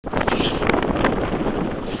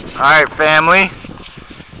Alright, family.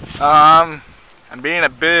 I'm being a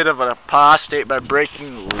bit of an apostate by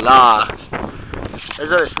breaking the law.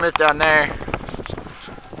 There's a Smith down there.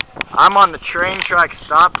 I'm on the train track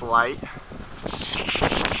stoplight.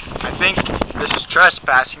 I think this is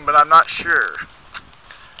trespassing, but I'm not sure.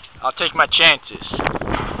 I'll take my chances.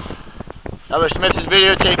 Elder Smith is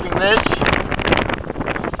videotaping this.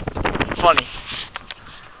 Funny.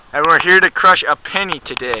 And we're here to crush a penny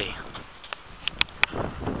today.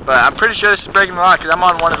 But I'm pretty sure this is breaking the law because I'm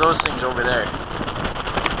on one of those things over there.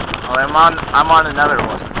 Oh, I'm on another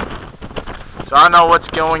one. So I don't know what's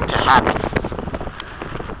going to happen.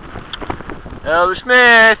 Elder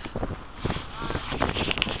Smith!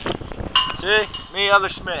 See? Me, Elder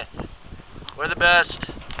Smith. We're the best.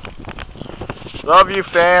 Love you,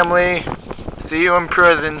 family. See you in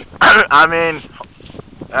prison. I mean,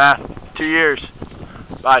 2 years.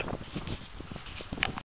 Bye.